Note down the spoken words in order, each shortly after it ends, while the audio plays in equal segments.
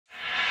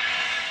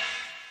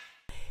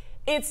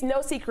It's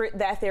no secret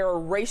that there are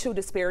racial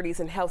disparities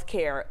in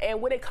healthcare,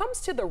 and when it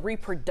comes to the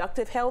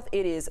reproductive health,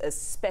 it is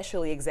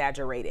especially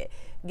exaggerated.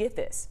 Get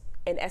this,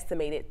 an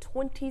estimated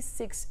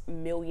 26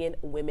 million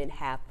women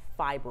have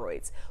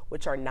fibroids,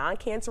 which are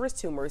non-cancerous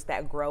tumors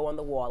that grow on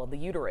the wall of the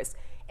uterus,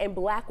 and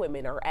Black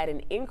women are at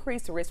an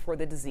increased risk for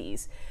the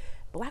disease.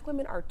 Black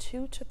women are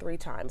 2 to 3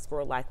 times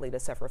more likely to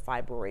suffer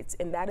fibroids,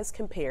 and that is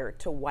compared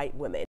to white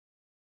women.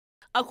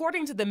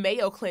 According to the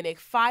Mayo Clinic,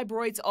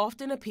 fibroids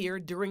often appear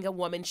during a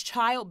woman's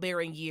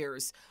childbearing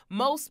years.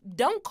 Most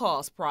don't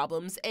cause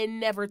problems and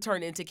never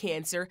turn into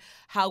cancer.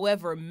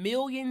 However,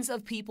 millions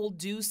of people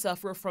do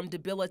suffer from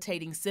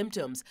debilitating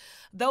symptoms.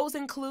 Those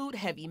include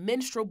heavy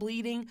menstrual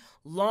bleeding,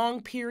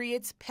 long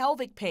periods,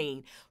 pelvic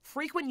pain,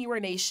 frequent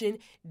urination,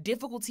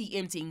 difficulty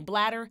emptying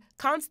bladder,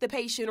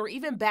 constipation, or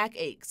even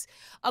backaches.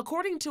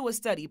 According to a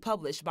study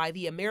published by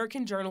the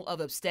American Journal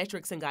of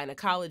Obstetrics and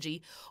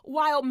Gynecology,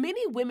 while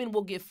many women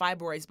will get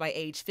fibroids by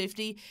age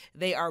 50,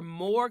 they are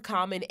more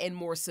common and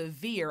more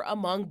severe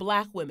among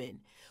Black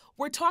women.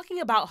 We're talking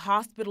about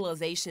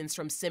hospitalizations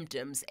from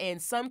symptoms,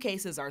 and some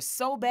cases are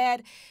so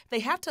bad they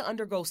have to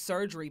undergo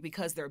surgery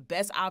because their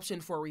best option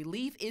for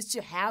relief is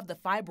to have the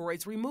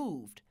fibroids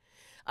removed.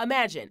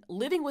 Imagine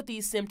living with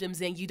these symptoms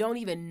and you don't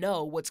even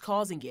know what's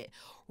causing it.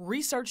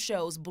 Research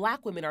shows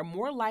Black women are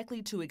more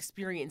likely to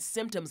experience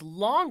symptoms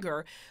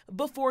longer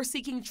before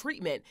seeking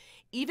treatment.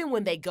 Even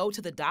when they go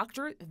to the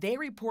doctor, they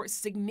report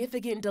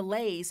significant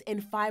delays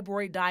in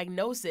fibroid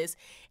diagnosis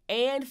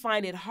and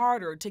find it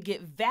harder to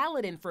get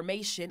valid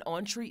information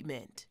on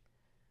treatment.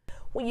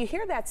 When you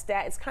hear that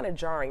stat, it's kind of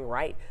jarring,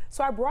 right?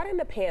 So I brought in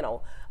a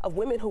panel of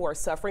women who are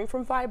suffering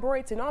from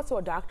fibroids and also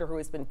a doctor who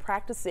has been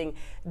practicing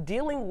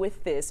dealing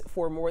with this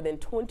for more than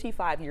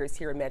 25 years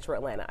here in Metro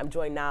Atlanta. I'm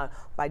joined now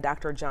by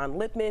Dr. John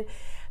Lipman,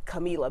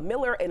 Camila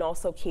Miller, and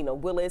also Keena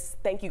Willis.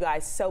 Thank you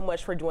guys so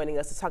much for joining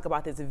us to talk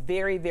about this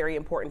very, very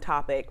important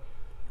topic.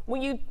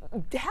 When you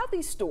have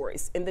these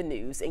stories in the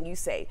news and you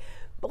say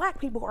Black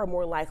people are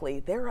more likely,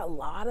 there are a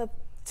lot of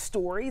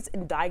stories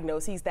and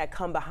diagnoses that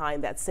come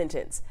behind that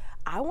sentence.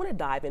 I want to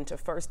dive into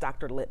first,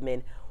 Dr.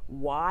 Lipman,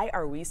 why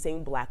are we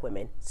seeing Black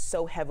women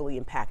so heavily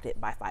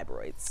impacted by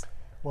fibroids?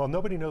 Well,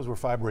 nobody knows where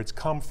fibroids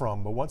come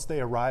from, but once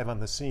they arrive on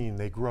the scene,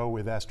 they grow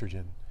with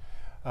estrogen.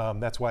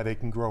 That's why they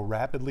can grow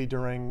rapidly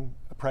during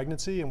a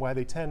pregnancy and why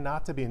they tend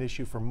not to be an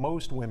issue for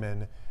most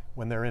women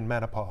when they're in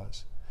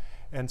menopause.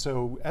 And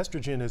so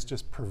estrogen is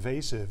just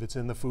pervasive. It's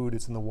in the food,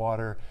 it's in the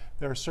water.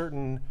 There are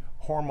certain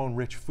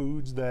hormone-rich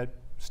foods that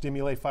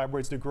stimulate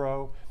fibroids to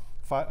grow.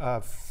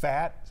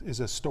 Fat is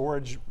a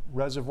storage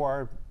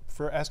reservoir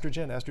for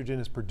estrogen. Estrogen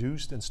is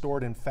produced and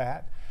stored in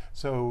fat.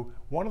 So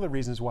one of the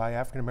reasons why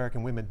African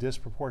American women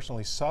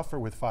disproportionately suffer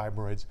with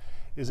fibroids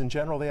is in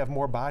general they have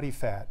more body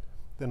fat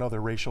than other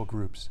racial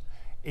groups.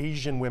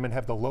 Asian women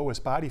have the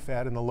lowest body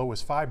fat and the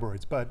lowest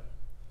fibroids, but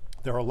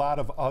there are a lot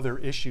of other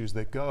issues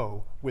that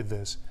go with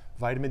this.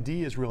 Vitamin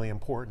D is really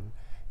important.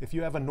 If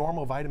you have a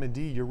normal vitamin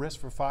D, your risk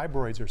for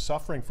fibroids or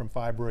suffering from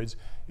fibroids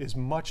is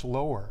much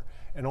lower,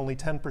 and only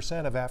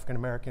 10% of African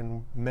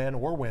American men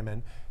or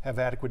women have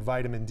adequate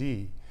vitamin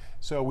D.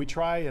 So we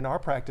try in our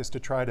practice to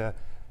try to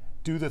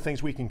do the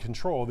things we can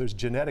control. There's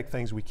genetic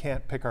things we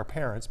can't pick our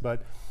parents,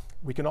 but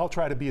we can all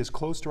try to be as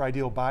close to our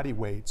ideal body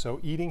weight. So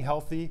eating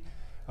healthy,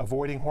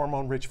 avoiding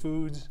hormone-rich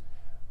foods,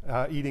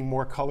 eating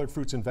more colored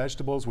fruits and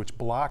vegetables which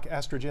block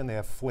estrogen. They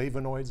have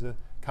flavonoids, the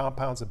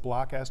compounds that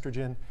block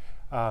estrogen.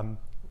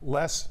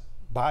 Less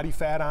body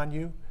fat on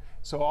you.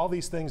 So all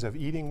these things of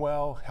eating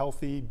well,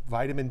 healthy,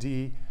 vitamin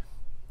D,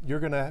 you're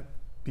going to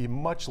be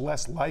much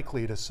less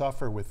likely to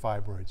suffer with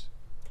fibroids.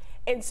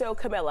 And so,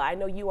 Camilla, I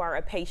know you are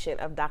a patient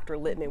of Dr.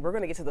 Lipman. We're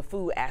going to get to the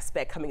food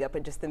aspect coming up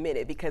in just a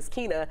minute because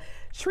Keena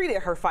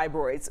treated her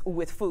fibroids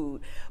with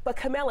food. But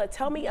Camilla,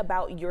 tell me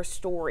about your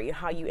story and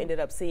how you ended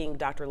up seeing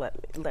Dr.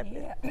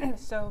 Lipman. Yeah.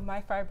 So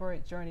my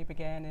fibroid journey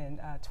began in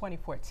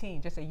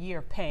 2014, just a year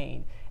of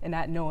pain and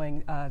not knowing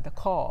the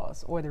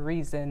cause or the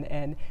reason,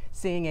 and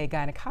seeing a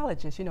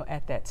gynecologist,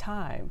 at that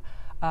time.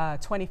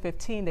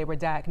 2015, they were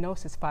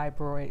diagnosed as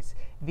fibroids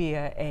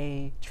via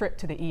a trip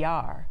to the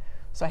ER.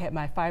 So I had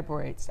my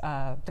fibroids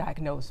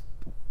diagnosed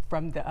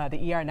from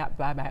the ER, not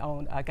by my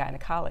own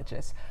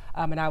gynecologist.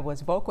 And I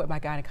was vocal with my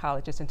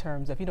gynecologist in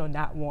terms of,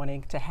 not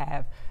wanting to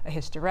have a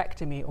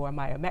hysterectomy or a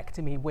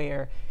myomectomy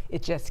where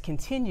it just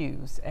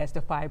continues as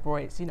the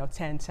fibroids,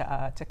 tend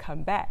to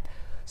come back.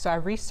 So I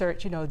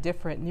researched,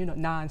 different,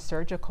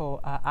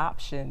 non-surgical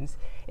options,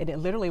 and it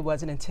literally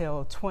wasn't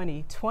until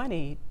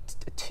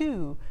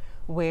 2022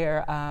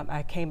 where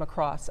I came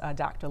across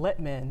Dr.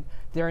 Lipman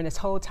during this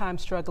whole time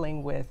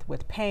struggling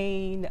with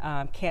pain,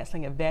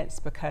 canceling events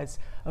because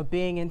of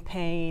being in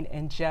pain,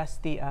 and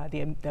just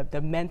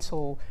the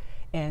mental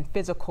and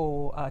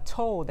physical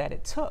toll that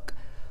it took.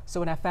 So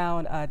when I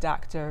found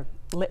Dr.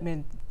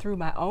 Littman through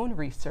my own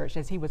research,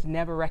 as he was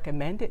never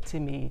recommended to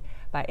me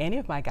by any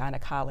of my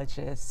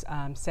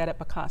gynecologists. Set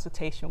up a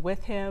consultation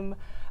with him,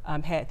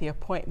 had the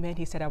appointment.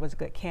 He said I was a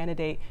good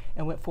candidate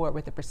and went forward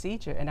with the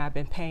procedure, and I've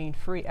been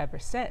pain-free ever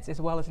since,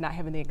 as well as not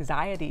having the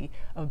anxiety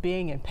of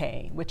being in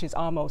pain, which is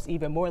almost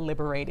even more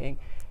liberating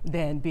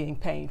than being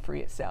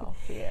pain-free itself.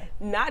 Yeah.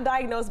 Not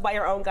diagnosed by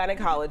your own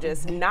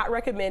gynecologist, not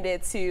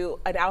recommended to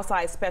an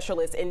outside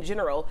specialist in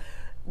general.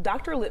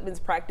 Dr. Littman's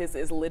practice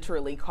is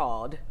literally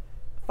called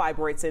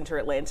Fibroid Center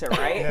Atlanta,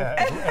 right? Yeah,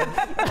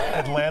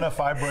 Atlanta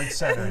Fibroid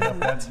Center. Yep,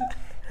 that's,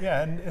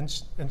 yeah,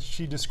 and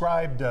she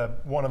described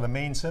one of the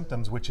main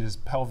symptoms, which is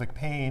pelvic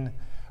pain,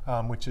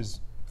 which is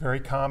very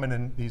common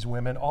in these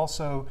women.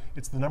 Also,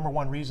 it's the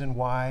 #1 reason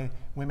why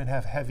women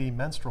have heavy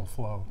menstrual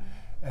flow.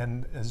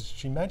 And as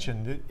she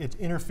mentioned, it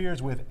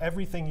interferes with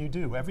everything you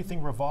do.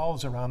 Everything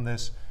revolves around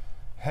this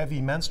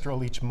heavy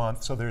menstrual each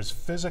month. So there's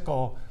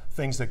physical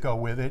things that go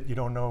with it. You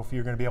don't know if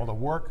you're going to be able to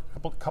work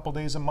a couple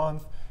days a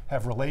month,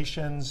 have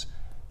relations.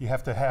 You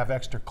have to have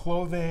extra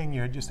clothing.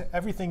 You're just,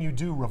 everything you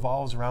do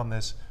revolves around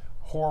this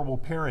horrible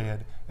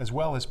period, as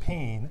well as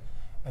pain.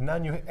 And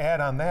then you add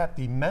on that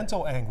the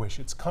mental anguish.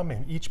 It's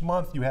coming. Each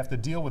month you have to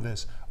deal with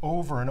this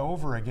over and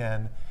over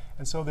again.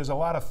 And so there's a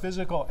lot of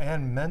physical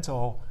and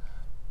mental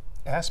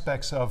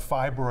aspects of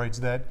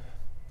fibroids that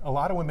a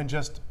lot of women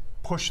just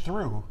push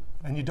through,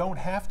 and you don't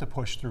have to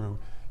push through.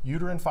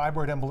 Uterine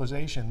fibroid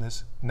embolization,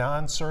 this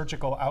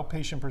non-surgical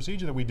outpatient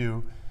procedure that we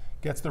do,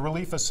 gets the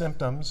relief of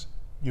symptoms,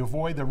 you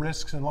avoid the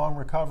risks and long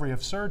recovery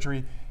of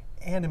surgery,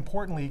 and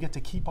importantly, you get to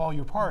keep all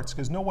your parts,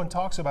 because no one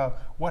talks about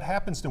what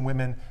happens to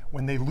women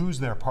when they lose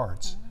their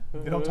parts.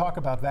 They don't talk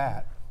about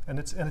that, and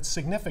it's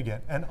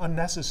significant and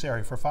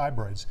unnecessary for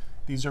fibroids.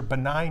 These are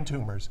benign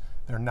tumors,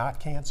 they're not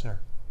cancer.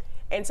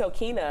 And so,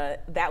 Keena,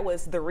 that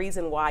was the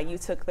reason why you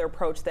took the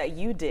approach that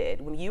you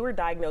did. When you were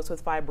diagnosed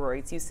with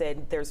fibroids, you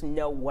said, there's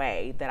no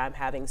way that I'm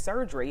having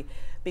surgery,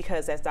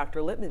 because as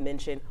Dr. Littman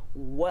mentioned,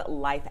 what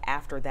life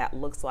after that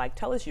looks like.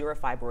 Tell us your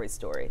fibroid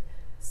story.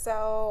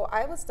 So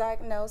I was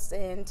diagnosed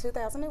in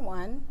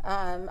 2001.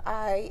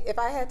 If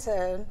I had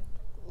to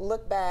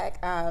look back,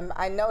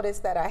 I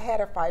noticed that I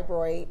had a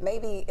fibroid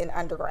maybe in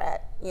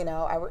undergrad. You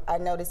know, I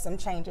noticed some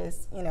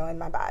changes, you know, in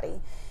my body,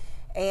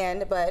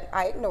 but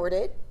I ignored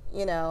it.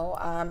 You know,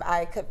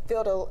 I could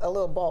feel a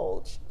little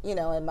bulge, you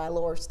know, in my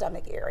lower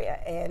stomach area,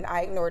 and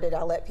I ignored it.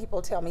 I let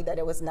people tell me that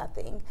it was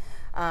nothing.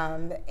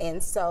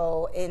 And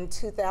so in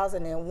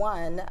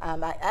 2001,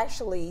 I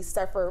actually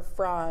suffered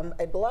from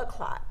a blood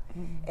clot.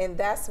 And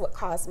that's what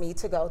caused me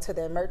to go to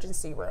the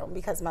emergency room,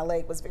 because my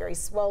leg was very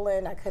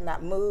swollen. I could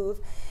not move.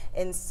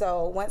 And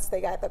so once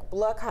they got the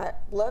blood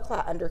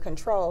clot under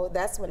control,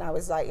 that's when I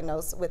was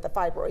diagnosed with the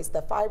fibroids.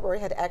 The fibroid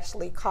had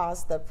actually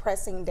caused the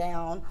pressing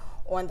down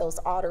on those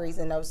arteries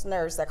and those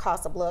nerves that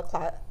caused a blood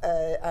clot,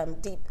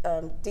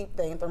 deep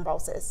vein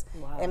thrombosis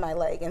in my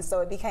leg. And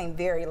so it became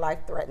very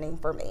life-threatening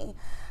for me.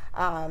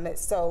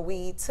 So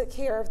we took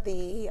care of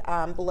the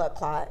blood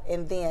clot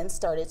and then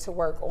started to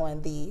work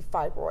on the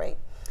fibroid.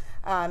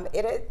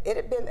 It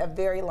had been a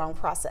very long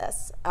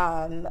process.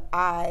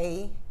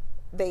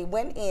 They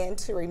went in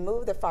to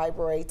remove the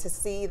fibroid to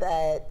see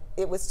that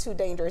it was too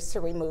dangerous to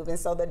remove, and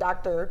so the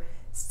doctor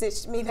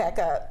stitched me back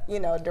up, you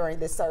know, during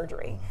the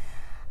surgery.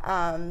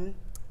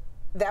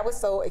 That was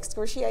so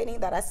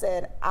excruciating that I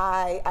said,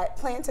 I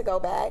planned to go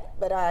back,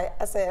 but I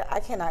said, I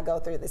cannot go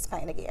through this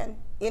pain again,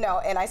 you know,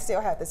 and I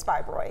still have this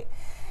fibroid.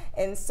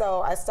 And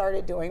so I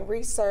started doing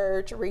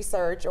research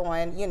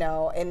on, you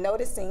know, and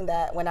noticing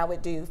that when I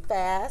would do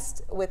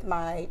fast with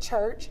my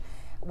church,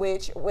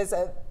 which was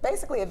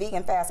basically a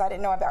vegan fast. I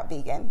didn't know about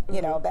vegan,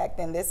 you know, back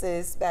then. This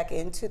is back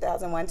in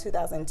 2001,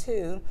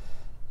 2002.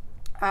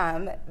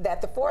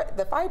 That the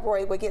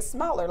fibroid would get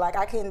smaller. Like,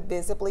 I can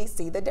visibly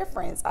see the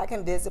difference. I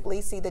can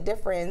visibly see the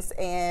difference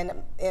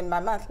in my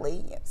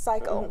monthly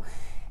cycle.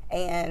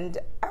 And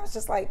I was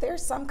just like,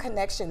 there's some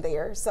connection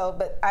there. So,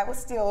 but I was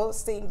still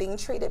being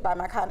treated by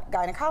my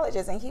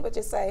gynecologist, and he would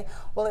just say,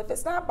 well, if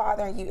it's not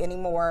bothering you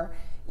anymore,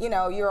 you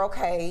know, you're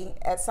okay.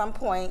 At some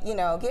point, you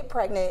know, get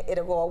pregnant,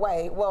 it'll go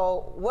away.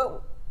 Well,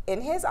 what in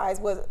his eyes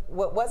what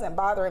wasn't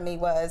bothering me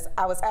was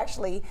I was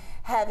actually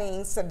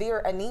having severe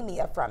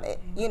anemia from it,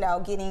 you know,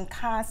 getting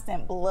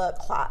constant blood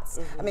clots.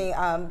 I mean,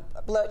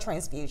 blood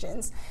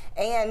transfusions,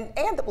 and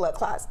the blood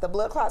clots. The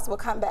blood clots will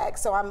come back,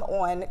 so I'm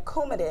on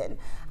Coumadin.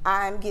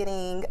 I'm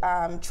getting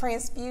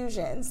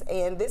transfusions,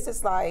 and this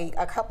is like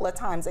a couple of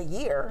times a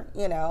year,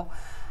 you know.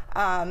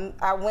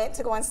 I went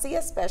to go and see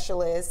a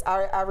specialist.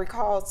 I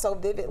recall so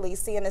vividly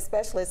seeing a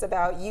specialist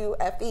about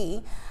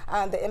UFE,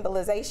 the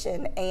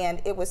embolization,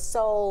 and it was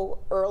so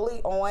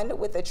early on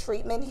with the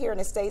treatment here in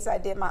the States. I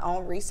did my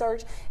own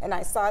research, and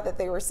I saw that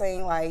they were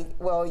saying, like,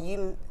 well,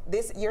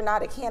 you're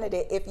not a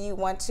candidate if you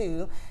want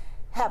to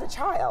have a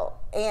child.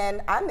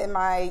 And I'm in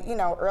my, you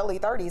know, early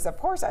 30s. Of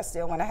course, I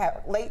still want to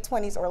have late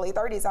 20s, early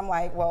 30s. I'm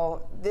like,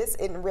 well, this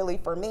isn't really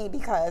for me,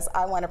 because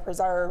I want to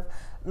preserve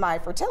my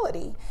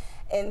fertility.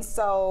 And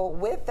so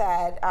with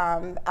that,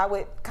 I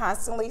would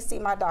constantly see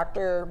my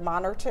doctor,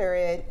 monitor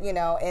it, you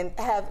know, and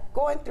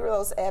going through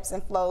those ebbs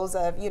and flows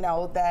of, you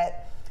know,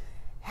 that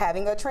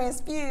having a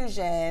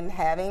transfusion,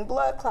 having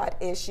blood clot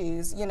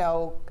issues, you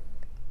know,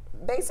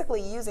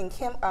 basically using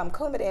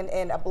Coumadin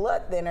and a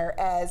blood thinner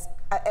as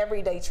an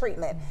everyday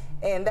treatment.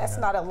 And that's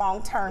not a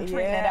long-term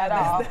treatment at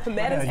all.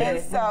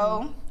 And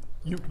so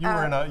you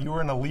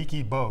were in a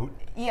leaky boat,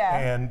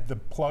 and the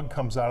plug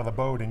comes out of the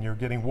boat and you're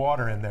getting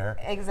water in there.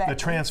 Exactly. The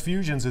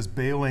transfusions is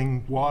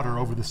bailing water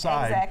over the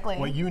side. Exactly.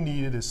 What you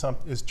needed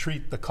is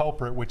treat the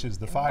culprit, which is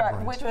the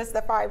fibroids. Which was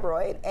the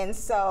fibroid. And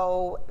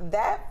so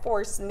that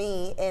forced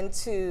me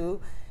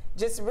into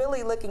just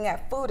really looking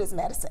at food as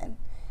medicine.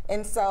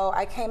 And so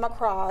I came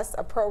across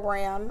a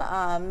program,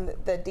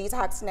 the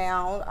Detox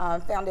Now,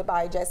 founded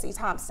by Jesse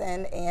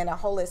Thompson and a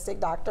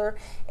holistic doctor,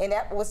 and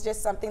that was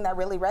just something that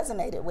really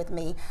resonated with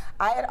me.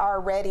 I had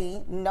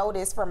already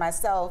noticed for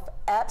myself,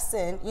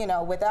 absent, you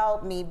know,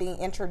 without me being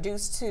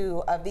introduced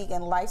to a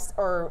vegan life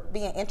or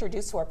being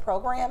introduced to a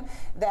program,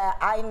 that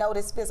I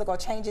noticed physical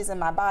changes in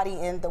my body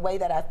and the way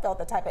that I felt,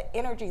 the type of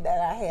energy that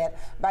I had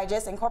by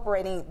just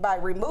by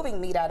removing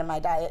meat out of my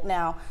diet.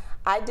 Now,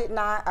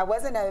 I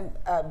wasn't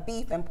a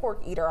beef and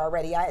pork eater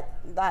already. I had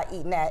not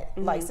eaten that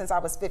like since I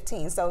was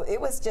 15. So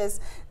it was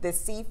just the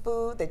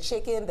seafood, the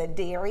chicken, the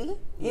dairy,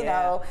 you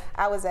know.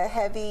 I was a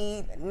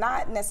heavy,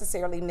 not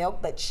necessarily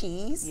milk, but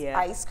cheese,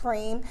 ice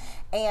cream.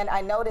 And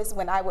I noticed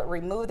when I would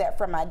remove that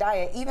from my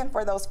diet, even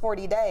for those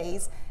 40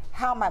 days,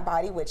 how my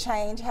body would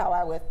change, how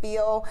I would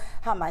feel,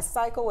 how my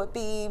cycle would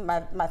be,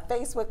 my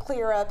face would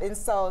clear up. And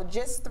so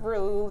just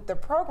through the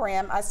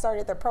program, I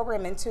started the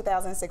program in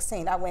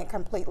 2016. I went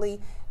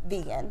completely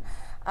vegan.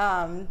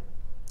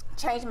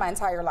 Changed my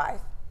entire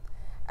life.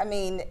 I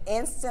mean,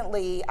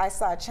 instantly I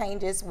saw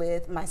changes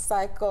with my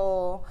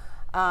cycle,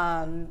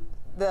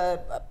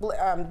 the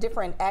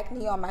different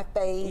acne on my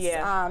face,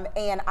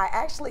 and I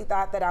actually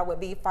thought that I would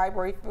be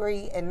fibroid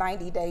free in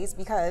 90 days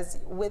because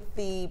with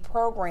the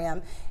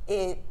program,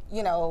 it,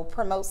 you know,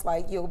 promotes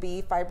like you'll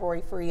be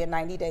fibroid free in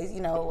 90 days,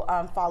 you know,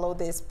 follow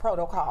this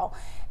protocol.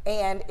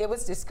 And it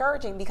was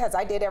discouraging because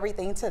I did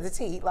everything to the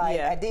T. Like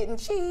I didn't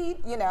cheat,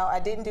 you know,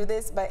 I didn't do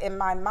this, but in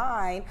my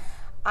mind,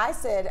 I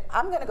said,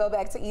 I'm gonna go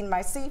back to eating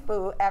my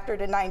seafood after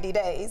the 90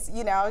 days.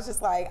 You know, I was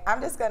just like,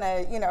 I'm just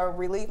gonna, you know,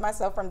 relieve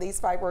myself from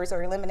these fibroids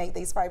or eliminate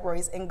these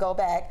fibroids and go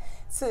back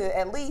to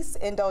at least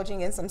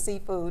indulging in some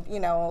seafood, you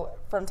know,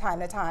 from time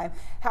to time.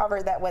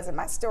 However, that wasn't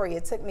my story.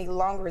 It took me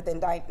longer than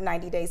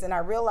 90 days, and I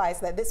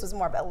realized that this was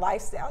more of a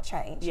lifestyle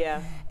change.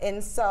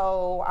 And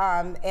so,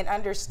 in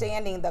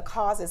understanding the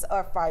causes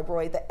of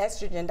fibroid, the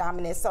estrogen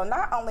dominance, so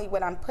not only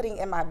what I'm putting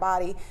in my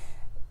body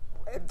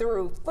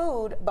through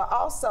food, but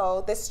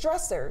also the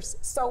stressors.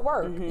 So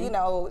work, you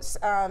know,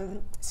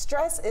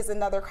 stress is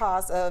another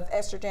cause of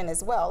estrogen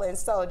as well. And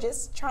so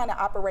just trying to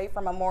operate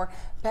from a more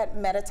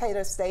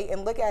meditative state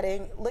and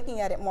looking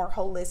at it more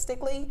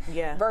holistically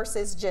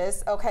versus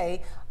just,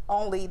 okay,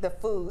 only the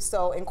food.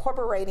 So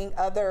incorporating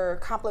other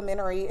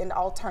complementary and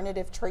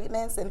alternative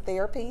treatments and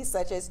therapies,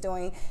 such as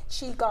doing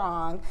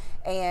Qigong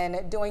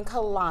and doing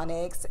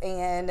colonics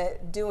and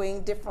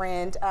doing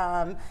different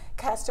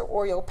castor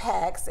oil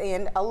packs,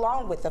 and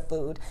along with the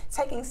food,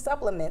 taking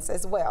supplements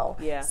as well.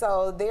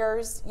 So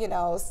there's, you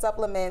know,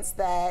 supplements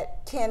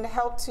that can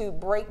help to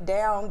break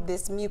down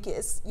this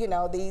mucus, you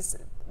know, these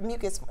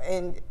mucus,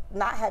 and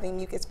not having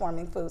mucus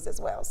forming foods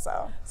as well.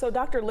 So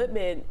Dr.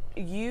 Lippman,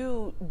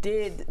 you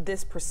did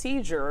this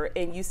procedure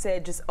and you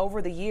said just over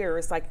the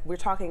years, like we're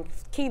talking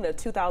Kina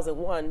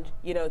 2001,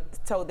 you know,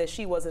 told that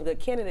she wasn't a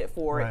good candidate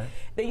for it.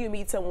 Then you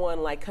meet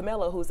someone like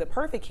Camilla who's a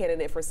perfect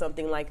candidate for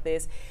something like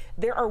this.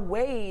 There are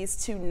ways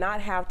to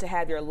not have to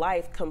have your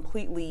life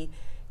completely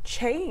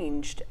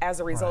changed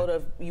as a result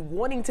of you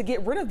wanting to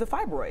get rid of the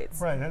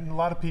fibroids. And a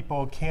lot of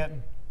people can't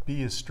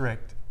be as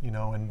strict, you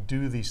know, and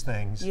do these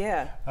things.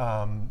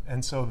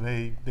 And so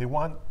they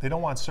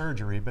don't want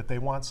surgery, but they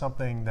want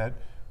something that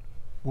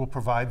will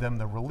provide them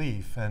the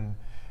relief. And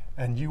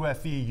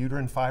UFE,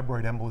 uterine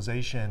fibroid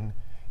embolization,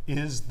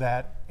 is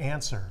that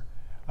answer.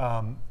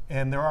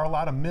 And there are a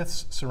lot of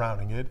myths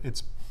surrounding it.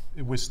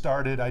 It was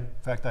started, in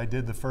fact, I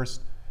did the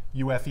first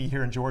UFE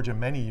here in Georgia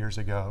many years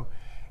ago.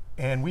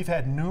 And we've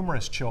had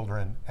numerous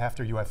children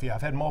after UFE.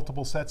 I've had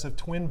multiple sets of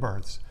twin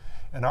births.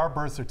 And our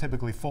births are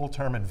typically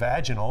full-term and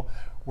vaginal,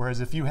 whereas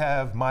if you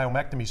have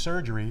myomectomy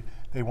surgery,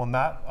 they will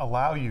not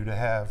allow you to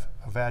have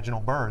a vaginal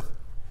birth.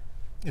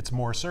 It's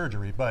more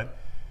surgery. But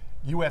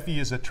UFE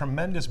is a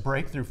tremendous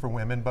breakthrough for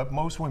women, but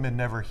most women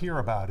never hear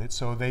about it.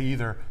 So they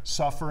either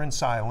suffer in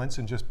silence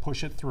and just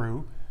push it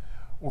through,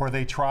 or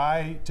they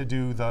try to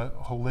do the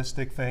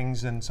holistic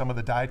things, and some of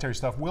the dietary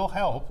stuff will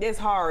help. It's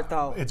hard,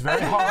 though. It's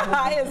very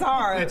hard. It's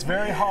hard. It's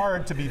very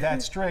hard to be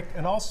that strict.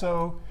 And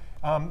also,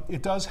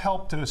 it does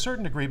help to a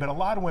certain degree, but a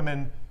lot of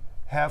women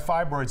have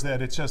fibroids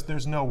that it's just,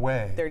 there's no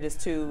way. They're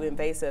just too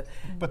invasive.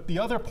 But the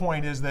other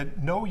point is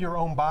that know your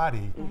own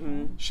body.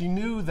 She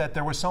knew that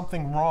there was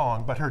something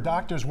wrong, but her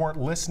doctors weren't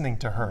listening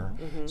to her.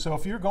 So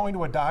if you're going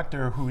to a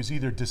doctor who's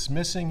either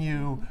dismissing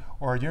you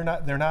or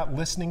they're not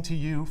listening to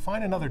you,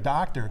 find another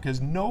doctor, because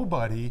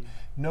nobody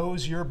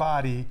knows your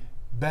body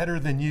better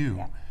than you.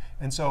 Yeah.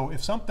 And so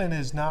if something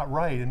is not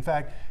right, in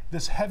fact,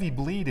 this heavy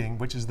bleeding,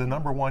 which is the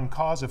 #1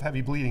 cause of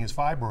heavy bleeding, is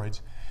fibroids.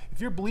 If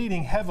you're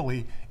bleeding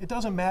heavily, it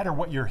doesn't matter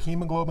what your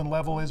hemoglobin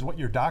level is, what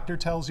your doctor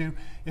tells you.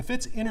 If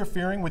it's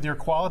interfering with your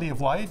quality of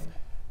life,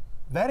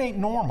 that ain't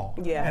normal.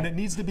 Yeah. And it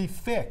needs to be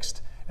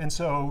fixed. And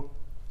so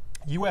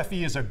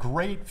UFE is a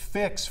great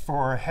fix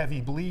for heavy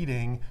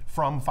bleeding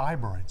from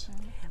fibroids.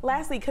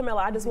 Lastly,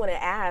 Camilla, I just want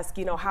to ask,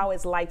 how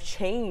has life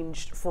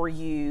changed for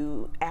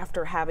you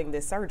after having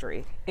this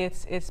surgery?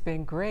 It's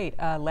been great.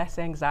 Less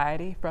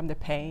anxiety from the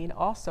pain.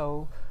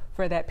 Also,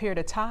 for that period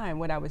of time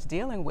when I was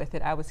dealing with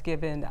it, I was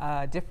given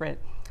different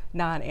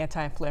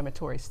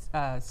non-anti-inflammatory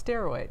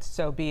steroids.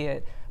 So be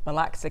it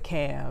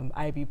meloxicam,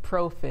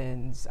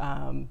 ibuprofens,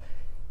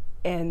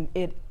 and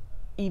it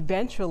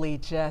eventually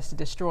just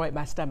destroyed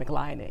my stomach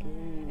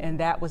lining. And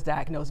that was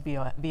diagnosed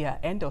via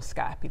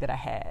endoscopy that I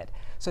had.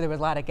 So there was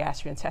a lot of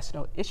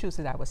gastrointestinal issues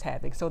that I was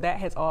having. So that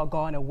has all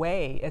gone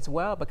away as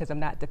well, because I'm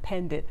not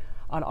dependent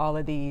on all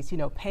of these,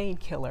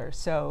 painkillers.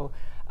 So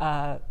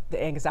the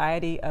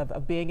anxiety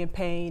of being in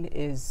pain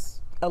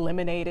is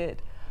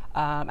eliminated.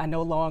 I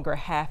no longer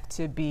have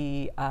to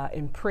be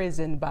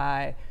imprisoned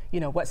by,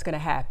 what's going to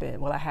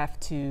happen. Will I have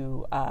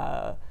to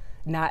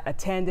not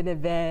attend an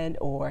event,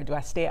 or do I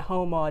stay at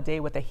home all day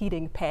with a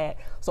heating pad?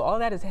 So all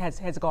that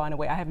has gone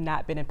away. I have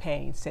not been in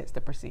pain since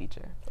the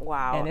procedure.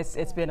 Wow. And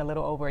it's been a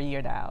little over a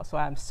year now. So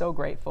I'm so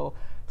grateful,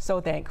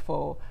 so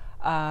thankful.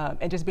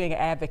 And just being an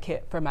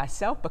advocate for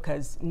myself,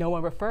 because no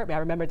one referred me. I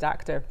remember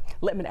Dr.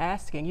 Littman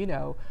asking,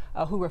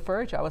 who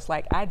referred you? I was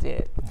like, I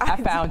did. I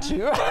found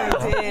you.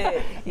 I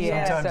did.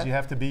 Yeah, Sometimes you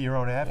have to be your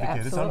own advocate.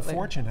 Absolutely. It's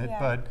unfortunate,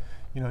 but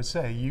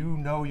you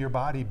know your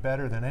body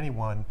better than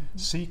anyone.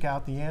 Seek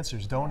out the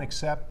answers. Don't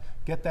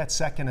get that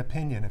second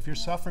opinion. If you're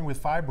suffering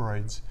with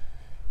fibroids,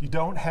 you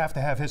don't have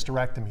to have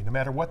hysterectomy, no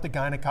matter what the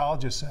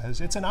gynecologist says.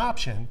 It's an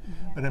option,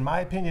 but in my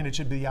opinion, it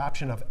should be the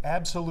option of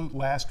absolute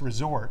last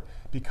resort.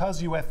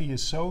 Because UFE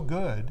is so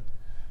good,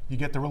 you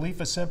get the relief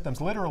of symptoms.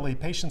 Literally,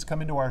 patients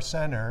come into our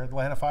center,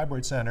 Atlanta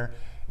Fibroid Center.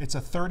 It's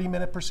a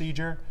 30-minute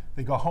procedure.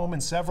 They go home in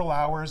several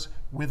hours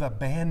with a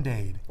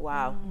Band-Aid.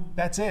 Wow.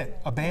 That's it,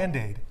 a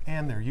Band-Aid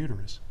and their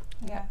uterus.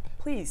 Yeah.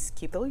 Please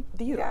keep the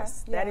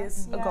uterus. Yeah, That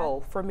is a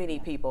goal for many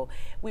people.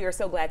 We are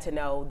so glad to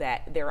know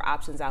that there are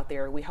options out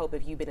there. We hope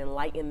if you've been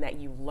enlightened that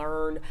you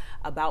learn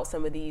about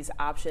some of these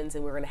options,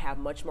 and we're going to have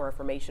much more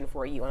information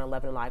for you on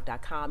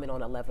 11alive.com and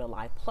on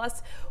 11alive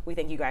Plus. We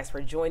thank you guys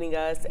for joining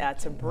us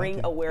to bring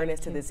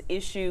awareness to this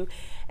issue,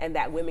 and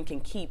that women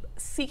can keep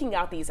seeking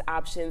out these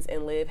options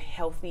and live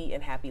healthy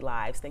and happy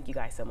lives. Thank you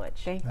guys so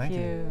much. Thank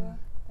you.